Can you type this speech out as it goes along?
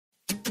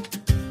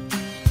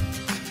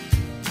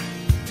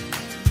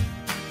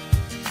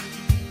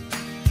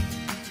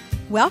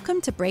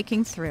Welcome to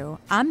Breaking Through.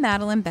 I'm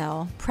Madeline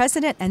Bell,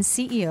 President and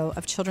CEO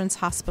of Children's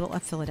Hospital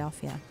of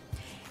Philadelphia.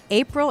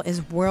 April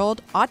is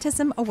World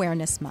Autism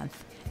Awareness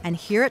Month, and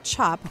here at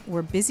CHOP,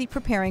 we're busy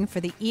preparing for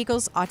the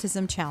Eagles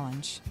Autism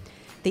Challenge.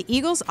 The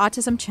Eagles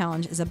Autism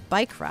Challenge is a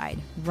bike ride,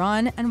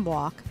 run, and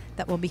walk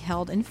that will be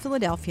held in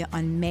Philadelphia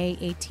on May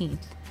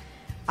 18th.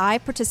 I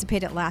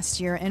participated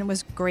last year, and it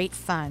was great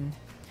fun.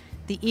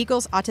 The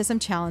Eagles Autism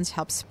Challenge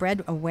helps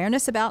spread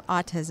awareness about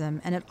autism,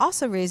 and it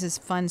also raises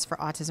funds for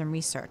autism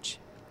research.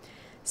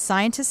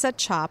 Scientists at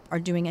CHOP are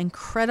doing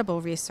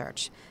incredible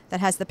research that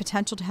has the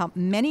potential to help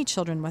many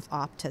children with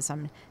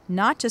autism,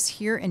 not just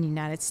here in the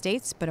United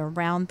States, but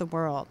around the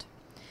world.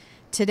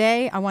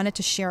 Today, I wanted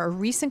to share a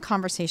recent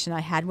conversation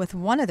I had with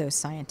one of those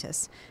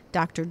scientists,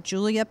 Dr.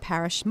 Julia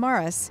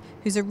Parrish-Morris,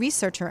 who's a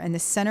researcher in the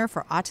Center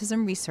for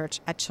Autism Research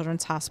at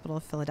Children's Hospital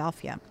of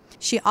Philadelphia.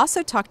 She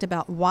also talked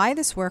about why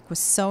this work was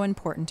so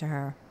important to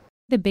her.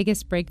 The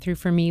biggest breakthrough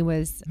for me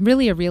was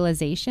really a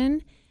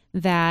realization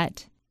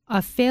that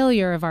a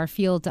failure of our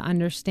field to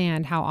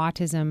understand how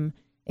autism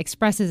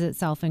expresses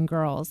itself in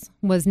girls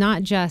was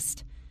not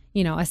just,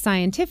 a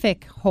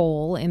scientific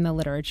hole in the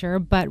literature,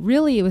 but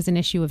really it was an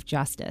issue of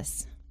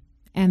justice.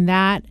 And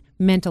that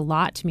meant a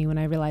lot to me when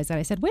I realized that.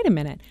 I said, wait a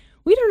minute,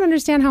 we don't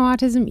understand how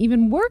autism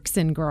even works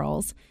in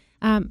girls.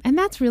 And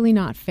that's really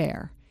not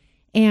fair.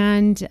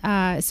 And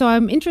so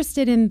I'm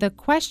interested in the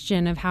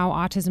question of how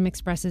autism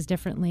expresses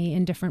differently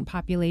in different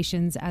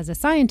populations as a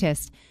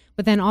scientist,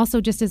 but then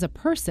also just as a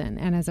person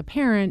and as a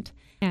parent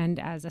and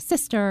as a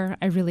sister.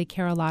 I really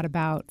care a lot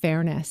about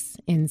fairness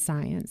in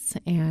science.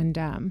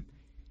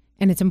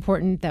 And it's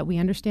important that we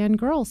understand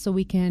girls so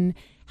we can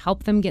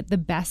help them get the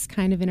best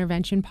kind of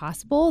intervention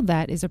possible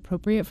that is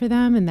appropriate for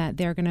them and that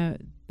they're going to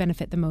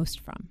benefit the most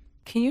from.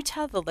 Can you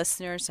tell the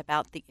listeners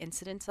about the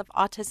incidence of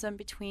autism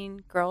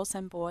between girls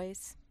and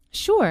boys?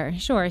 Sure.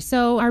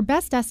 So our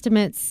best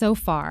estimates so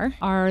far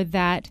are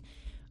that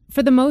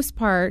for the most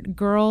part,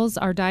 girls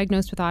are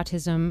diagnosed with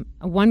autism,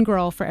 one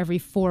girl for every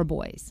 4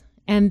 boys.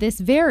 And this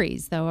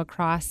varies, though,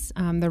 across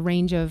the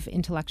range of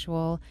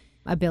intellectual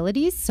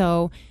abilities.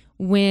 So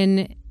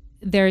when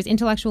there's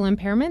intellectual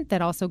impairment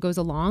that also goes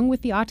along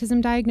with the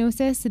autism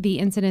diagnosis, the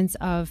incidence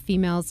of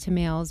females to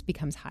males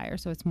becomes higher.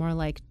 So it's more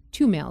like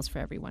 2 males for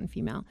every 1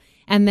 female.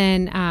 And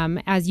then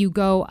as you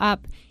go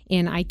up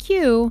in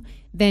IQ,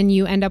 then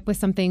you end up with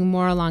something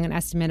more along an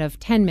estimate of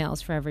 10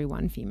 males for every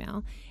 1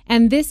 female.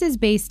 And this is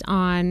based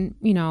on,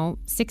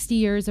 60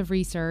 years of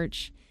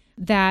research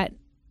that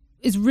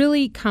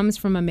really comes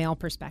from a male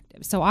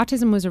perspective. So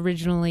autism was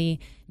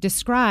originally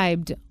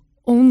described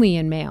only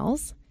in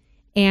males.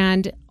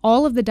 And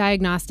all of the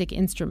diagnostic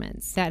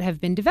instruments that have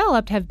been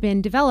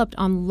developed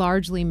on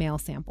largely male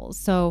samples.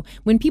 So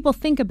when people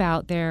think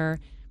about their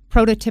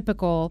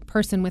prototypical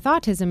person with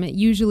autism, it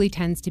usually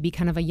tends to be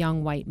kind of a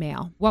young white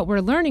male. What we're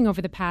learning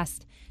over the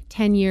past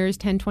 20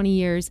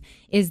 years,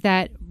 is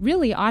that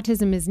really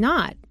autism is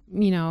not,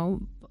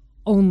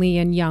 only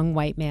in young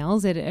white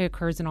males. It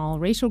occurs in all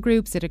racial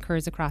groups. It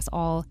occurs across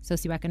all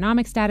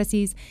socioeconomic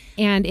statuses.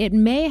 And it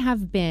may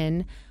have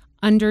been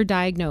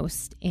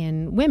underdiagnosed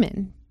in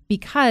women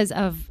because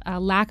of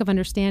a lack of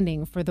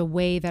understanding for the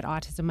way that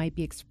autism might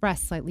be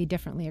expressed slightly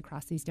differently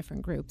across these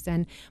different groups.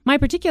 And my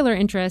particular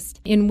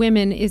interest in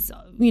women is,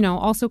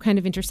 also kind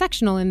of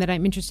intersectional in that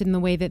I'm interested in the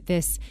way that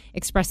this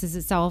expresses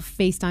itself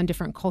based on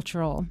different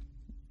cultural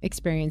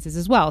experiences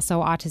as well. So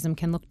autism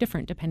can look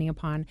different depending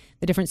upon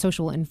the different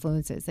social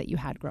influences that you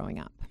had growing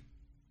up.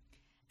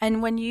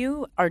 And when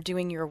you are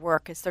doing your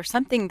work, is there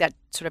something that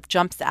sort of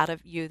jumps out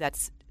of you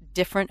that's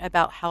different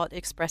about how it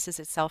expresses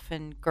itself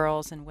in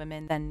girls and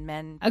women than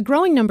men? A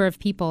growing number of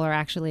people are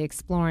actually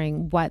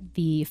exploring what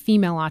the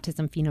female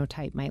autism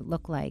phenotype might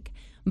look like.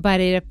 But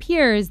it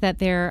appears that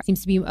there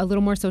seems to be a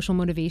little more social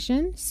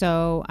motivation.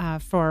 So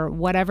for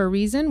whatever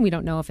reason, we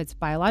don't know if it's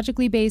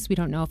biologically based. We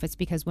don't know if it's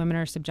because women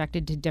are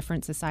subjected to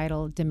different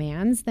societal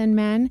demands than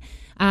men.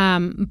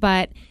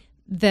 But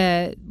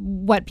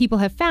what people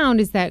have found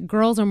is that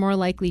girls are more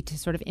likely to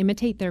sort of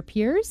imitate their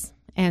peers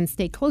and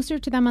stay closer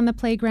to them on the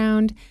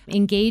playground,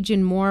 engage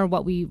in more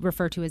what we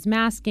refer to as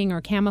masking or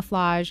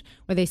camouflage,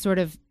 where they sort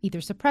of either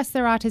suppress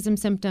their autism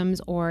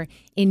symptoms or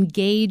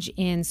engage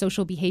in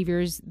social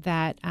behaviors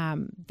that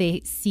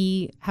they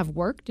see have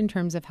worked in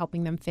terms of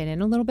helping them fit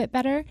in a little bit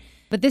better.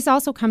 But this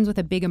also comes with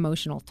a big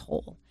emotional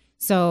toll.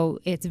 So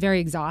it's very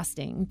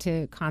exhausting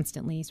to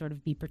constantly sort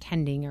of be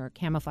pretending or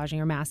camouflaging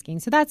or masking.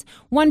 So that's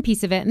one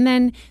piece of it. And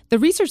then the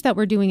research that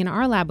we're doing in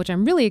our lab, which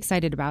I'm really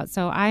excited about.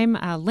 So I'm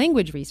a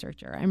language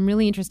researcher. I'm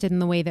really interested in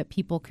the way that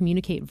people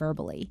communicate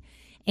verbally.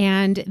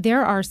 And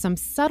there are some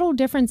subtle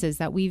differences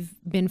that we've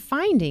been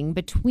finding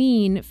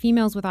between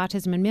females with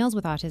autism and males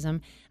with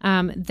autism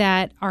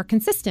that are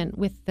consistent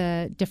with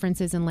the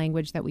differences in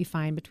language that we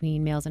find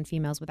between males and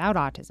females without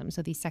autism.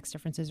 So these sex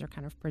differences are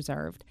kind of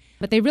preserved.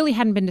 But they really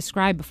hadn't been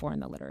described before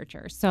in the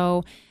literature.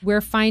 So we're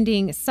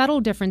finding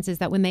subtle differences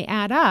that when they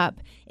add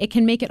up, it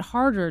can make it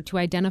harder to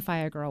identify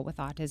a girl with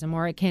autism,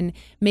 or it can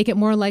make it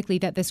more likely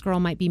that this girl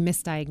might be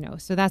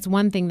misdiagnosed. So that's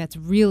one thing that's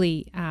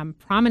really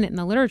prominent in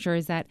the literature,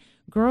 is that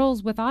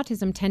girls with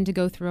autism tend to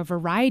go through a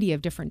variety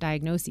of different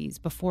diagnoses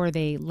before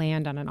they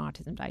land on an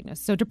autism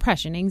diagnosis. So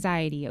depression,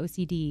 anxiety,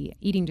 OCD,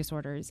 eating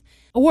disorders,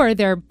 or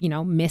they're,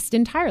 missed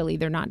entirely.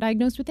 They're not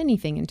diagnosed with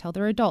anything until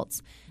they're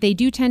adults.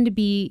 Girls tend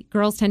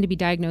to be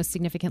diagnosed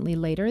significantly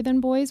later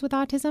than boys with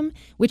autism,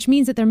 which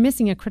means that they're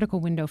missing a critical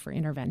window for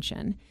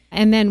intervention.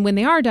 And then when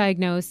they are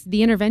diagnosed,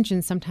 the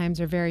interventions sometimes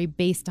are very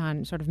based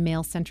on sort of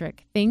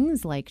male-centric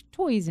things like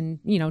toys and,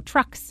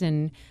 trucks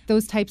and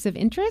those types of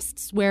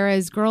interests,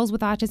 whereas girls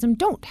with autism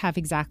don't have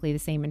exactly the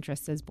same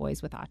interests as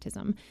boys with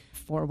autism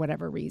for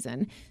whatever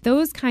reason.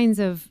 Those kinds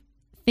of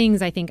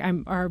things, I think,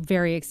 are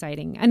very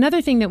exciting.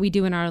 Another thing that we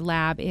do in our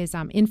lab is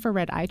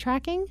infrared eye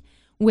tracking,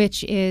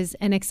 which is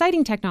an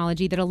exciting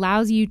technology that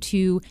allows you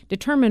to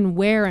determine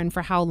where and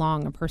for how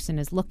long a person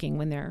is looking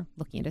when they're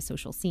looking at a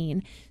social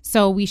scene.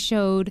 So we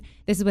showed,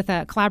 this is with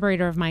a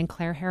collaborator of mine,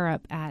 Claire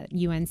Harrop at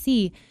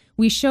UNC,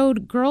 we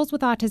showed girls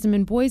with autism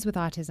and boys with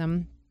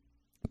autism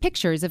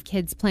pictures of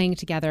kids playing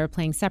together,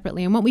 playing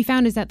separately. And what we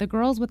found is that the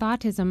girls with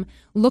autism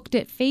looked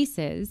at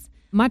faces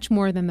much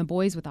more than the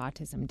boys with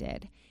autism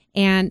did,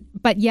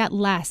 but yet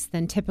less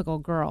than typical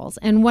girls.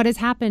 And what has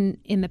happened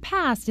in the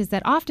past is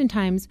that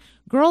oftentimes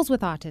girls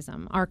with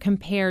autism are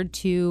compared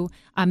to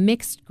a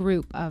mixed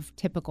group of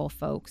typical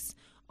folks,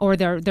 or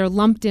they're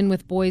lumped in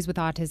with boys with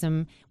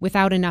autism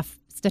without enough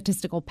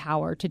statistical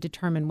power to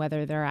determine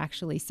whether there are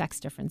actually sex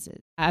differences.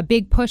 A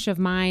big push of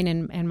mine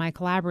and my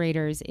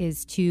collaborators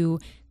is to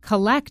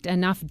collect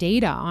enough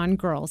data on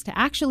girls to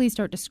actually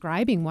start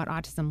describing what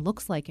autism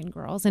looks like in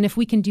girls. And if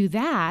we can do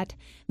that,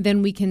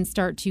 then we can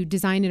start to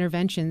design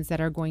interventions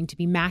that are going to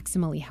be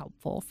maximally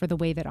helpful for the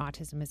way that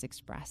autism is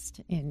expressed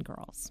in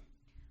girls.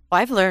 Well,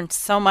 I've learned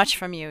so much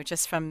from you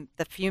just from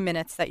the few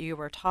minutes that you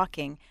were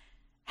talking.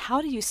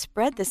 How do you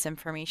spread this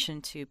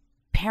information to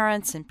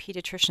parents and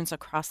pediatricians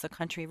across the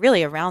country,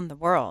 really around the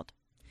world?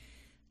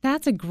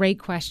 That's a great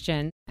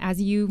question. As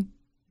you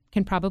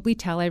can probably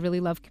tell, I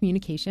really love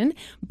communication,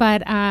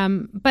 but I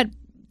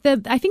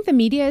think the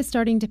media is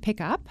starting to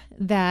pick up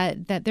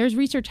that there's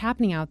research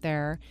happening out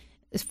there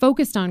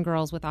focused on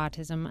girls with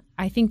autism.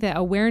 I think that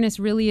awareness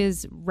really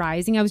is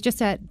rising. I was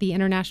just at the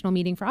International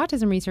Meeting for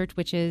Autism Research,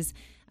 which is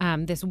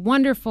this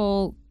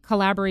wonderful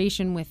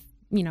collaboration with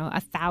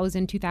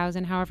 1,000,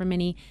 2,000, however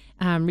many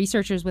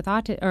researchers with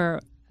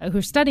who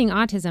are studying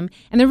autism,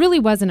 and there really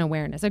was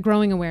a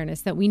growing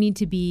awareness that we need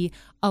to be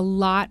a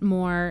lot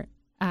more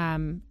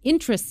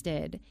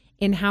interested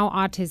in how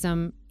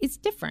autism is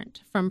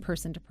different from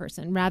person to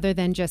person, rather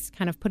than just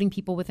kind of putting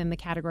people within the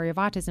category of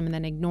autism and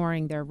then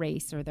ignoring their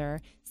race or their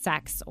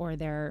sex or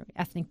their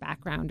ethnic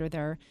background or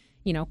their,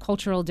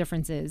 cultural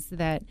differences.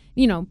 That,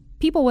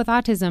 people with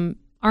autism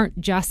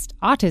aren't just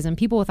autism.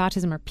 People with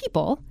autism are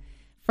people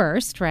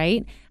first,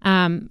 right?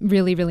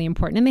 Really, really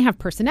important. And they have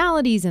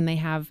personalities and they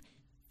have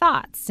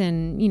thoughts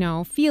and,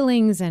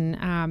 feelings.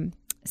 And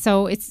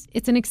so it's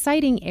an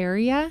exciting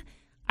area.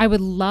 I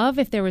would love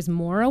if there was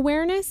more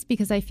awareness,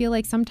 because I feel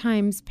like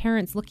sometimes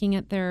parents looking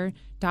at their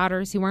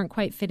daughters who aren't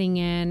quite fitting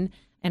in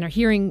and are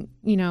hearing,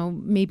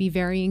 maybe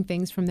varying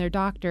things from their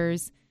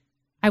doctors.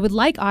 I would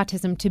like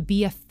autism to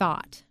be a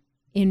thought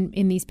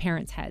in these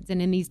parents' heads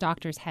and in these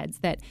doctors' heads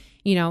that,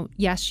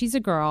 yes, she's a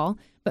girl,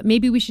 but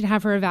maybe we should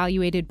have her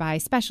evaluated by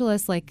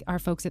specialists like our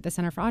folks at the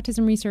Center for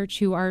Autism Research,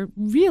 who are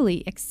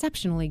really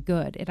exceptionally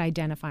good at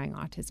identifying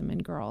autism in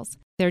girls.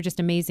 They're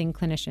just amazing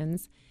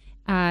clinicians.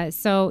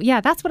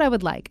 That's what I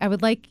would like. I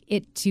would like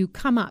it to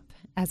come up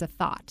as a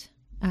thought.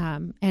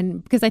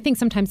 And because I think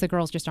sometimes the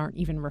girls just aren't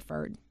even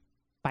referred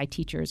by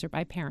teachers or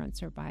by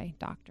parents or by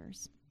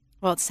doctors.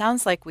 Well, it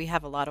sounds like we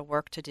have a lot of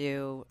work to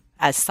do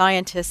as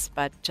scientists,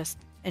 but just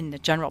in the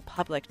general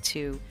public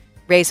to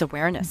raise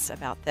awareness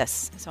about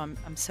this. So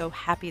I'm so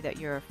happy that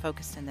you're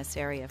focused in this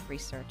area of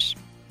research.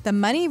 The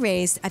money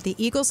raised at the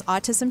Eagles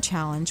Autism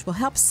Challenge will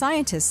help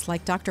scientists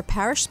like Dr.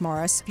 Parrish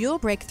Morris fuel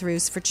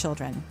breakthroughs for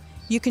children.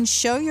 You can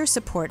show your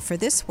support for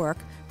this work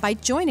by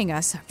joining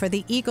us for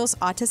the Eagles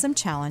Autism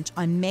Challenge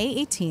on May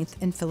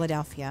 18th in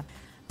Philadelphia.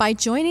 By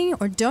joining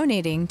or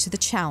donating to the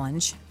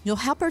challenge, you'll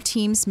help our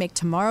teams make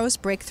tomorrow's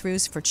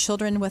breakthroughs for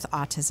children with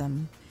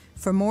autism.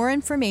 For more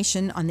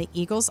information on the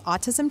Eagles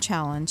Autism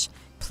Challenge,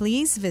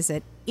 please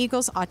visit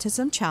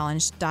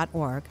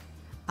eaglesautismchallenge.org.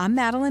 I'm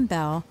Madeline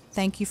Bell.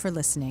 Thank you for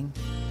listening.